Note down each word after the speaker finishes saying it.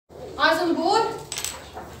Eyes on the board.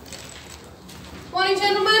 Morning,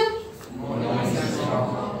 gentlemen.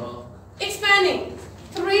 Expanding.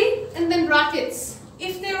 3 and then brackets.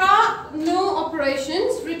 If there are no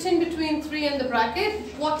operations written between 3 and the bracket,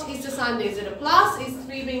 what is the sign there? Is it a plus? Is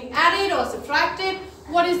 3 being added or subtracted?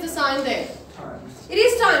 What is the sign there? Times. It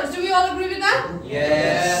is times. Do we all agree with that?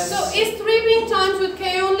 Yes. So is 3 being times with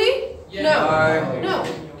k only? Yeah. No.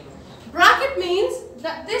 Bracket means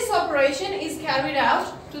that this operation is carried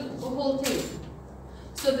out to the whole thing.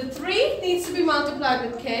 So the 3 needs to be multiplied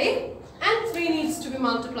with k and 3 needs to be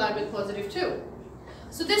multiplied with positive 2.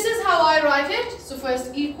 So this is how I write it. So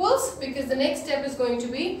first equals, because the next step is going to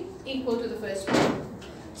be equal to the first one.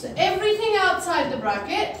 So everything outside the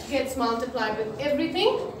bracket gets multiplied with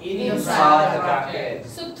everything inside the bracket.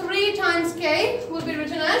 So 3 times k will be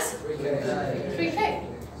written as 3k.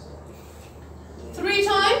 3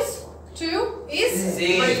 times 2 is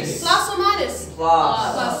 6. plus or minus?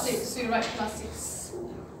 Plus. Plus 6. So you write plus 6.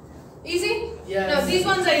 Easy? Yes. No, these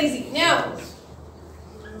ones are easy. Now,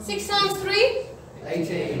 6 times 3?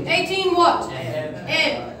 18. 18 what?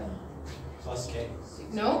 M. Plus K.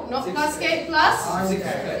 No, not plus k, plus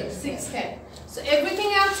 6k. 6k. So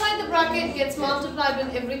everything outside the bracket gets multiplied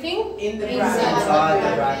with everything In the inside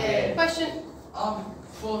Inside the bracket. Question?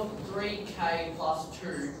 For 3k plus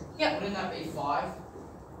 2, Yeah. wouldn't that be 5?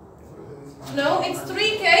 No, it's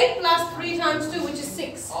 3k plus 3 times 2, which is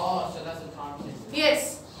 6. Oh, so that's a times thing.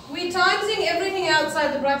 Yes, we're timesing everything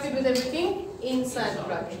outside the bracket with everything inside the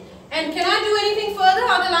bracket. And can I do anything further?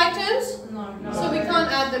 Are there like terms? No. So we can't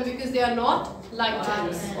add them because they are not like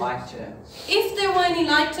terms. Like term. If there were any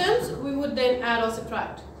like terms, we would then add or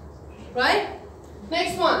subtract. Right?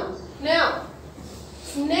 Next one. Now,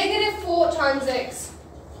 negative 4 times x.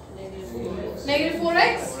 Negative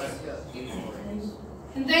 4x.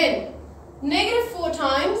 And then, negative 4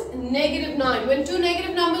 times negative 9. When two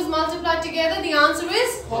negative numbers multiply together, the answer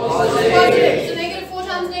is positive. So negative 4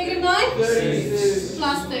 times negative 9? 36.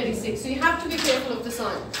 Plus 36. So you have to be careful of the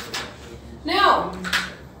sign. Now,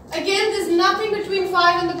 again, there's nothing between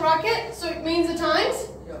 5 and the bracket, so it means a times.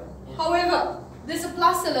 However, there's a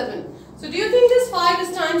plus 11. So do you think this 5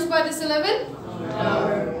 is times by this 11?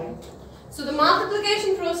 No. So the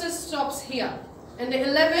multiplication process stops here. And the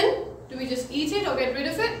 11, do we just eat it or get rid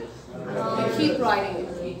of it? We keep writing it.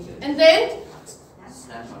 And then,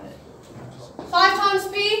 Snap on it. 5 times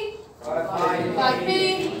p? 5. 5p.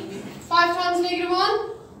 5 times negative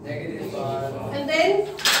 1? Negative 5. And then,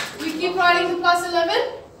 we keep writing the plus 11.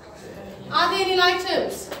 Are there any like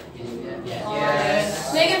terms?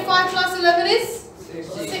 Yes. Negative 5 plus 11 is? 6.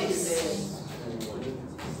 6.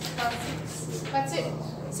 That's it.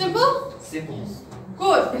 Simple? Simple.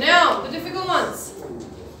 Good. Now, the difficult ones.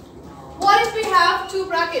 What if we have two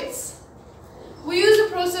brackets? We use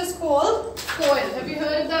a process called FOIL. Have you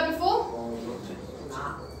heard of that before?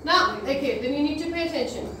 No? Okay, then you need to pay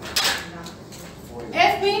attention.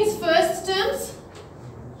 F means first terms.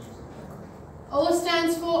 O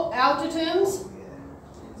stands for outer terms.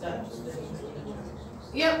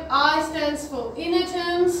 Yep, I stands for inner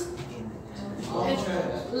terms. And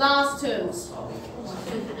last terms.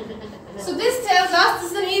 So this tells us,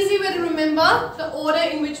 this is an easy way to remember the order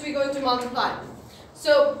in which we're going to multiply.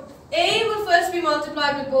 So A will first be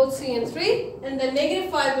multiplied with both C and 3, and then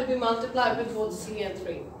negative 5 will be multiplied with both C and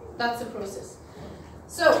 3. That's the process.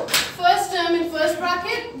 So first term in first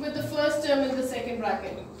bracket with the first term in the second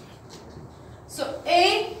bracket. So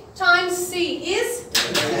A times C is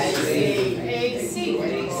AC.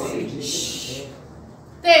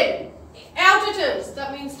 Then outer terms,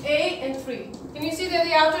 that means A and 3. Can you see there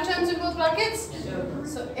the outer terms in both brackets?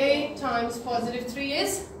 So A times positive 3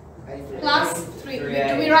 is plus 3. Do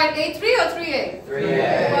we write A3 or 3A?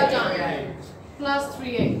 3A. Well done. Plus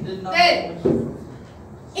 3A. Then,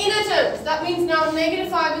 inner terms, that means now negative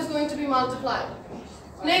 5 is going to be multiplied.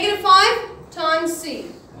 Negative 5 times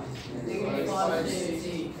C.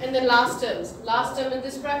 And then last terms. Last term in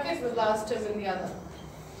this bracket with last term in the other.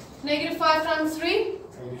 Negative 5 times 3?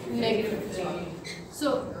 Negative 3.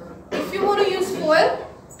 So, if you want to use FOIL,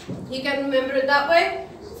 you can remember it that way.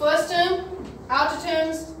 First term, outer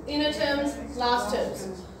terms, inner terms, last terms.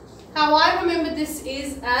 How I remember this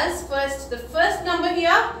is as the first number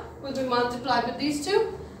here will be multiplied with these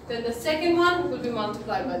two, then the second one will be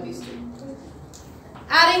multiplied by these two.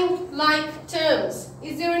 Adding like terms.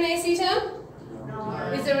 Is there an AC term? No.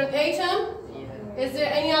 Is there an A term? Is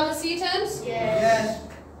there any other C terms? Yes.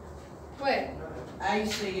 Where?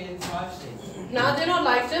 AC and 5C. Now they're not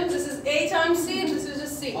like terms. This is A times C and this is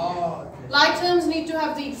just C. Oh, okay. Like terms need to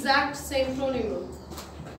have the exact same pronoun rule.